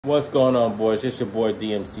What's going on, boys? It's your boy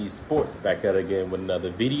DMC Sports back at it again with another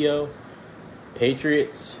video.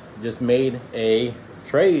 Patriots just made a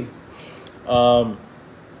trade. Source: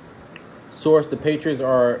 the Patriots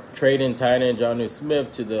are trading tight end Jonnu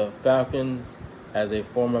Smith to the Falcons as a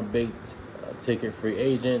former big ticket free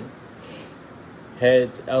agent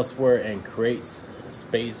heads elsewhere and creates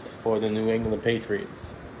space for the New England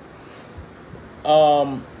Patriots.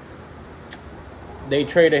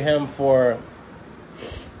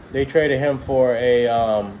 They traded him for a,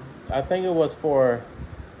 I think it was for,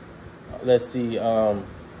 let's see, I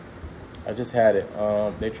just had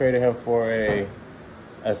it. They traded him for a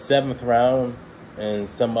 7th round and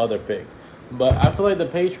some other pick. But I feel like the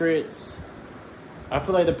Patriots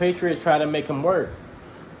tried to make him work.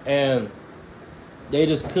 And they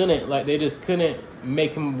just couldn't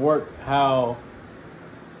make him work how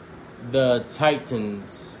the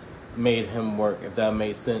Titans made him work, if that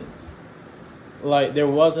made sense. Like, there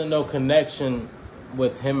wasn't no connection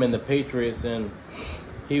with him and the Patriots, and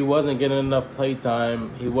he wasn't getting enough play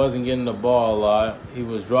time. He wasn't getting the ball a lot. He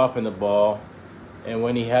was dropping the ball, and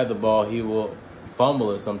when he had the ball, he will fumble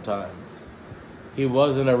it sometimes. He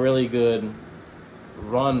wasn't a really good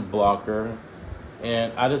run blocker,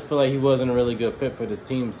 and I just feel like he wasn't a really good fit for this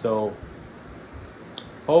team. So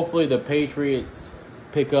hopefully the Patriots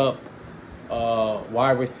pick up a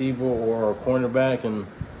wide receiver or a cornerback, and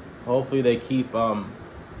hopefully they keep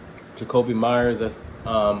Jacoby Myers.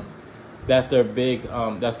 That's their big.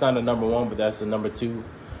 That's not a number one, but that's the number 2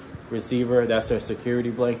 receiver. That's their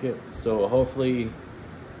security blanket. So hopefully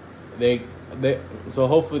they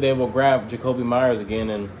will grab Jacoby Myers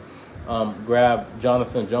again and grab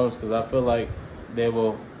Jonathan Jones, because I feel like they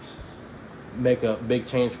will make a big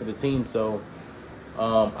change for the team. So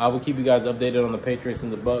I will keep you guys updated on the Patriots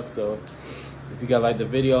and the Bucks. So if you guys like the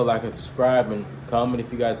video, like and subscribe, and comment if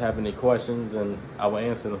you guys have any questions, and I will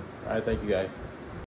answer them. All right, thank you guys.